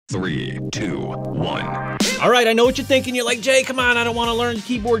3, 2, 1. All right, I know what you're thinking. You're like, Jay, come on, I don't want to learn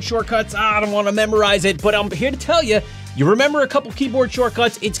keyboard shortcuts. I don't want to memorize it, but I'm here to tell you, you remember a couple keyboard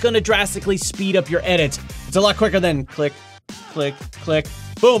shortcuts, it's going to drastically speed up your edits. It's a lot quicker than click, click, click.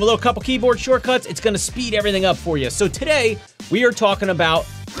 Boom, a little couple keyboard shortcuts, it's going to speed everything up for you. So today, we are talking about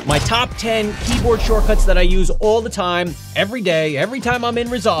my top 10 keyboard shortcuts that I use all the time, every day, every time I'm in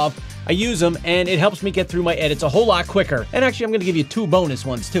Resolve. I use them, and it helps me get through my edits a whole lot quicker. And actually, I'm going to give you 2 bonus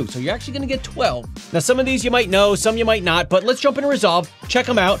ones, too. So you're actually going to get 12. Now, some of these you might know, some you might not, but let's jump into Resolve. Check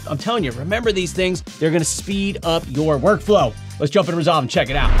them out. I'm telling you, remember these things. They're going to speed up your workflow. Let's jump into Resolve and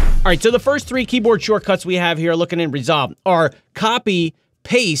check it out. All right, so the first 3 keyboard shortcuts we have here looking in Resolve are copy,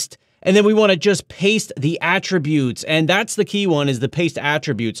 paste, and then we want to just paste the attributes. And that's the key one, is the paste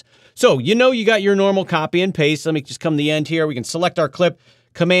attributes. So you know you got your normal copy and paste. Let me just come to the end here. We can select our clip,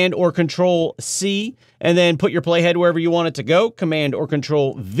 Command or Control C, and then put your playhead wherever you want it to go, Command or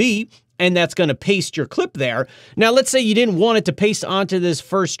Control V, and that's going to paste your clip there. Now, let's say you didn't want it to paste onto this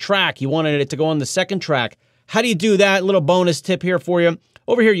first track. You wanted it to go on the second track. How do you do that? Little bonus tip here for you.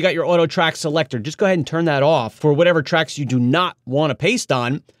 Over here, you got your auto track selector. Just go ahead and turn that off for whatever tracks you do not want to paste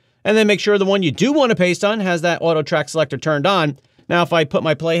on, and then make sure the one you do want to paste on has that auto track selector turned on. Now, if I put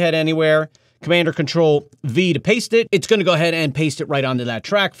my playhead anywhere, Command or Control V to paste it, it's going to go ahead and paste it right onto that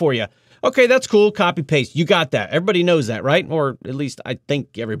track for you. Okay, that's cool. Copy, paste. You got that. Everybody knows that, right? Or at least I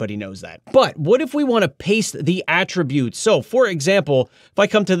think everybody knows that. But what if we want to paste the attributes? So, for example, if I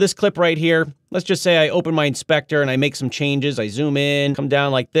come to this clip right here, let's just say I open my inspector and I make some changes. I zoom in, come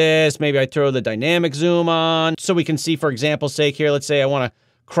down like this. Maybe I throw the dynamic zoom on so we can see, for example's sake here, let's say I want to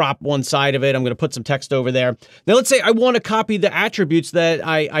crop one side of it. I'm going to put some text over there. Now, let's say I want to copy the attributes that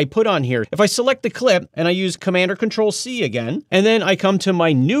I put on here. If I select the clip and I use Command or Control C again, and then I come to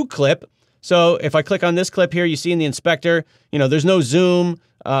my new clip. So if I click on this clip here, you see in the inspector, you know, there's no zoom,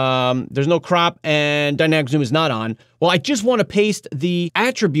 there's no crop, and dynamic zoom is not on. Well, I just want to paste the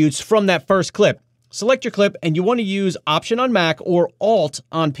attributes from that first clip. Select your clip, and you want to use Option on Mac or Alt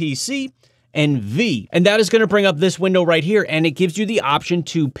on PC, and V. And that is going to bring up this window right here, and it gives you the option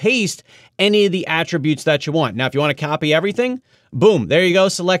to paste any of the attributes that you want. Now, if you want to copy everything, boom, there you go,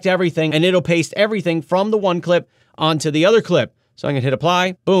 select everything, and it'll paste everything from the one clip onto the other clip. So I'm going to hit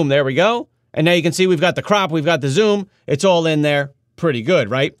apply, boom, there we go. And now you can see we've got the crop, we've got the zoom, it's all in there. Pretty good,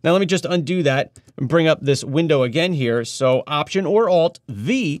 right? Now let me just undo that and bring up this window again here. So Option or Alt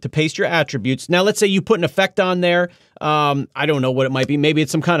V to paste your attributes. Now let's say you put an effect on there. I don't know what it might be. Maybe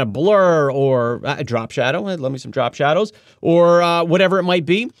it's some kind of blur or a drop shadow. Let me some drop shadows or whatever it might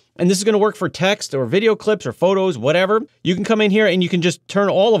be. And this is going to work for text or video clips or photos, whatever. You can come in here and you can just turn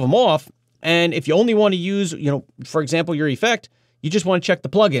all of them off. And if you only want to use, you know, for example, your effect, you just want to check the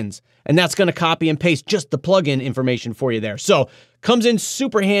plugins, and that's going to copy and paste just the plugin information for you there. So comes in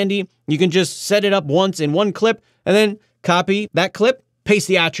super handy. You can just set it up once in one clip and then copy that clip, paste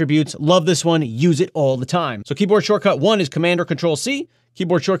the attributes. Love this one. Use it all the time. So keyboard shortcut 1 is Command or Control C.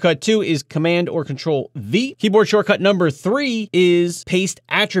 Keyboard shortcut 2 is Command or Control V. Keyboard shortcut number 3 is paste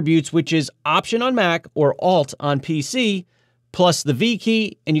attributes, which is Option on Mac or Alt on PC, plus the V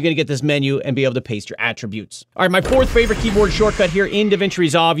key, and you're going to get this menu and be able to paste your attributes. All right, my 4th favorite keyboard shortcut here in DaVinci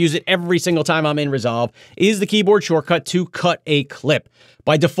Resolve, use it every single time I'm in Resolve, is the keyboard shortcut to cut a clip.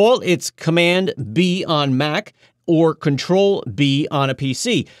 By default, it's Command B on Mac or Control B on a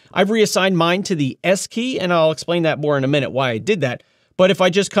PC. I've reassigned mine to the S key, and I'll explain that more in a minute why I did that. But if I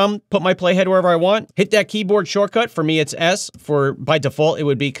just come, put my playhead wherever I want, hit that keyboard shortcut, for me it's S, by default it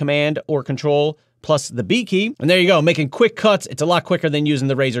would be Command or Control plus the B key. And there you go, making quick cuts. It's a lot quicker than using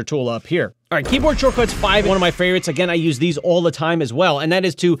the razor tool up here. All right, keyboard shortcuts 5, one of my favorites. Again, I use these all the time as well. And that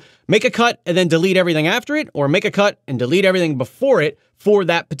is to make a cut and then delete everything after it, or make a cut and delete everything before it for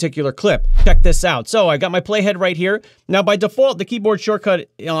that particular clip. Check this out. So I got my playhead right here. Now by default, the keyboard shortcut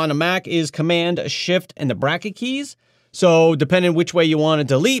on a Mac is Command, Shift, and the bracket keys. So depending which way you want to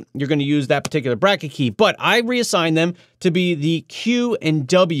delete, you're going to use that particular bracket key. But I reassign them to be the Q and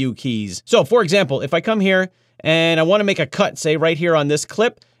W keys. So for example, if I come here and I want to make a cut, say right here on this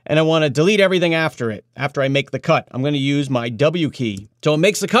clip, and I want to delete everything after it, after I make the cut, I'm going to use my W key. So it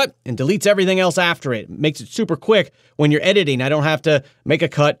makes the cut and deletes everything else after it. It makes it super quick when you're editing. I don't have to make a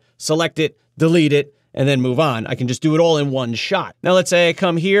cut, select it, delete it, and then move on. I can just do it all in one shot. Now let's say I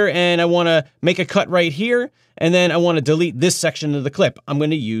come here and I want to make a cut right here, and then I want to delete this section of the clip. I'm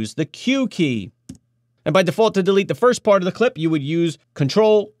going to use the Q key. And by default, to delete the first part of the clip, you would use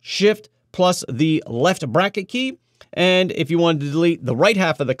Control, Shift, plus the left bracket key. And if you wanted to delete the right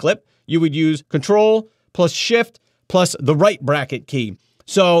half of the clip, you would use Control plus Shift plus the right bracket key.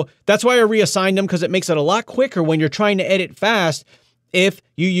 So that's why I reassigned them, because it makes it a lot quicker when you're trying to edit fast. if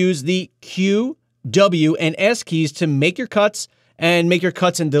you use the Q, W, and S keys to make your cuts and make your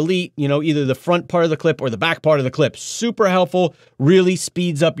cuts and delete, you know, either the front part of the clip or the back part of the clip. Super helpful, really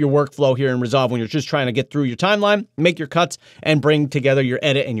speeds up your workflow here in Resolve when you're just trying to get through your timeline, make your cuts, and bring together your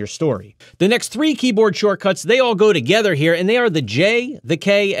edit and your story. The next 3 keyboard shortcuts, they all go together here, and they are the J, the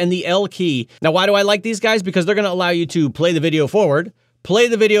K, and the L key. Now, why do I like these guys? Because they're gonna allow you to play the video forward, play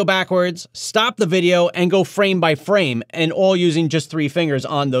the video backwards, stop the video, and go frame by frame, and all using just 3 fingers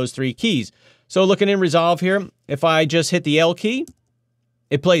on those 3 keys. So looking in Resolve here, if I just hit the L key,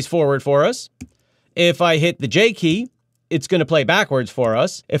 it plays forward for us. If I hit the J key, it's going to play backwards for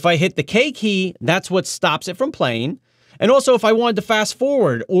us. If I hit the K key, that's what stops it from playing. And also, if I wanted to fast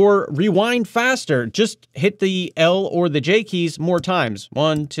forward or rewind faster, just hit the L or the J keys more times.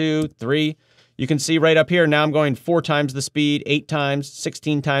 1, 2, 3. You can see right up here, now I'm going 4 times the speed, 8 times,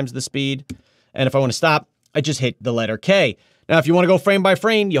 16 times the speed. And if I want to stop, I just hit the letter K. Now, if you want to go frame by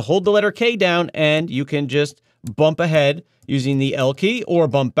frame, you hold the letter K down and you can just bump ahead using the L key or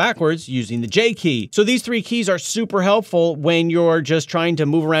bump backwards using the J key. So these 3 keys are super helpful when you're just trying to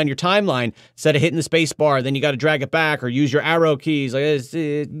move around your timeline. Instead of hitting the space bar, then you got to drag it back or use your arrow keys.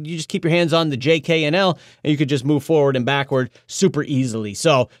 You just keep your hands on the J, K, and L, and you could just move forward and backward super easily.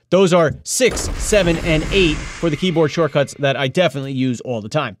 So those are 6, 7, and 8 for the keyboard shortcuts that I definitely use all the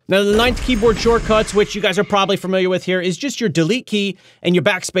time. Now, the 9th keyboard shortcuts, which you guys are probably familiar with here, is just your delete key and your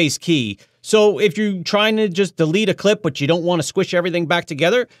backspace key. So if you're trying to just delete a clip, but you don't want to squish everything back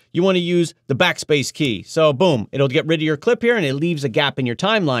together, you want to use the backspace key. So boom, it'll get rid of your clip here and it leaves a gap in your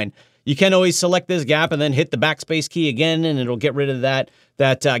timeline. You can always select this gap and then hit the backspace key again and it'll get rid of that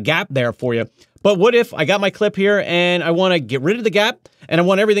gap there for you. But what if I got my clip here and I want to get rid of the gap and I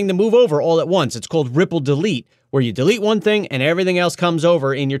want everything to move over all at once? It's called ripple delete, where you delete one thing and everything else comes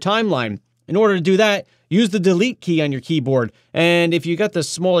over in your timeline. In order to do that, use the delete key on your keyboard. And if you got the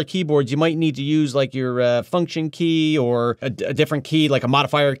smaller keyboards, you might need to use like your function key or a different key, like a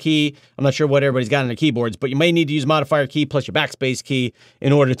modifier key. I'm not sure what everybody's got on their keyboards, but you may need to use modifier key plus your backspace key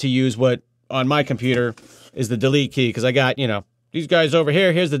in order to use what on my computer is the delete key. Because I got, you know, these guys over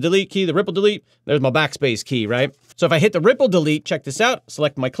here. Here's the delete key, the ripple delete. There's my backspace key, right? So if I hit the ripple delete, check this out,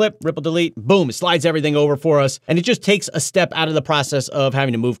 select my clip, ripple delete, boom, it slides everything over for us. And it just takes a step out of the process of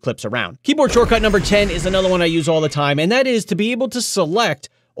having to move clips around. Keyboard shortcut number 10 is another one I use all the time. And that is to be able to select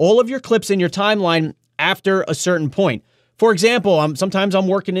all of your clips in your timeline after a certain point. For example, sometimes I'm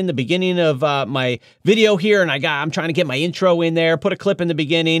working in the beginning of my video here and I'm trying to get my intro in there, put a clip in the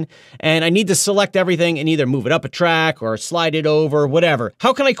beginning, and I need to select everything and either move it up a track or slide it over, whatever.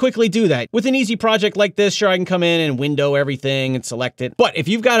 How can I quickly do that? With an easy project like this, sure, I can come in and window everything and select it. But if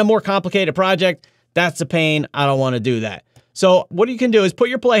you've got a more complicated project, that's a pain. I don't want to do that. So what you can do is put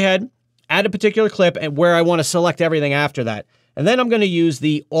your playhead, add a particular clip, and where I want to select everything after that. And then I'm going to use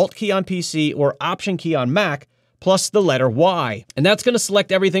the Alt key on PC or Option key on Mac plus the letter Y. And that's going to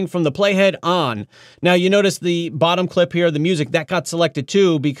select everything from the playhead on. Now you notice the bottom clip here, the music, that got selected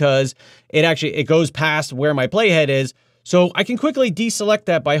too because it goes past where my playhead is. So I can quickly deselect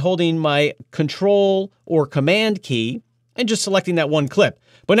that by holding my Control or Command key and just selecting that one clip.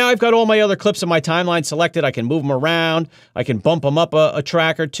 But now I've got all my other clips in my timeline selected. I can move them around. I can bump them up a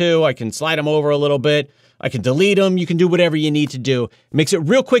track or two. I can slide them over a little bit. I can delete them. You can do whatever you need to do. It makes it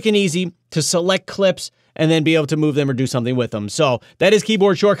real quick and easy to select clips and then be able to move them or do something with them. So that is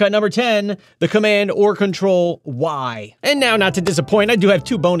keyboard shortcut number 10, the Command or Control Y. And now, not to disappoint, I do have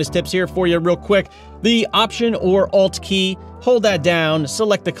 2 bonus tips here for you real quick. The Option or Alt key, hold that down,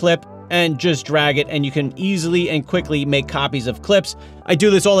 select the clip, and just drag it, and you can easily and quickly make copies of clips. I do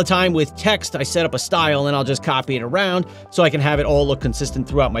this all the time with text. I set up a style and I'll just copy it around so I can have it all look consistent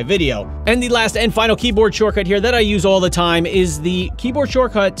throughout my video. And the last and final keyboard shortcut here that I use all the time is the keyboard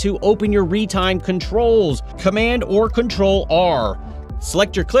shortcut to open your retime controls. Command or Control R.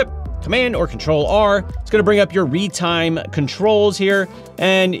 Select your clip, Command or Control R. It's going to bring up your retime controls here.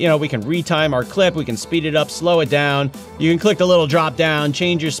 And, you know, we can retime our clip. We can speed it up, slow it down. You can click the little drop down,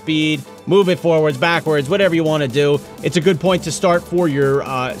 change your speed, move it forwards, backwards, whatever you want to do. It's a good point to start for your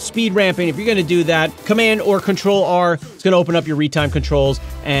speed ramping. If you're going to do that, Command or Control R, it's going to open up your retime controls.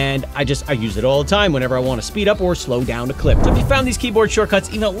 And I use it all the time whenever I want to speed up or slow down a clip. So if you found these keyboard shortcuts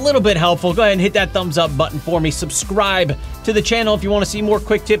even a little bit helpful, go ahead and hit that thumbs up button for me. Subscribe to the channel if you want to see more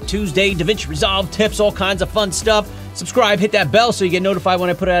Quick Tip Tuesday, DaVinci Resolve tips, all kinds of fun stuff. Subscribe, hit that bell so you get notified when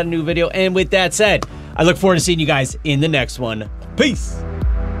I put out a new video. And with that said, I look forward to seeing you guys in the next one. Peace!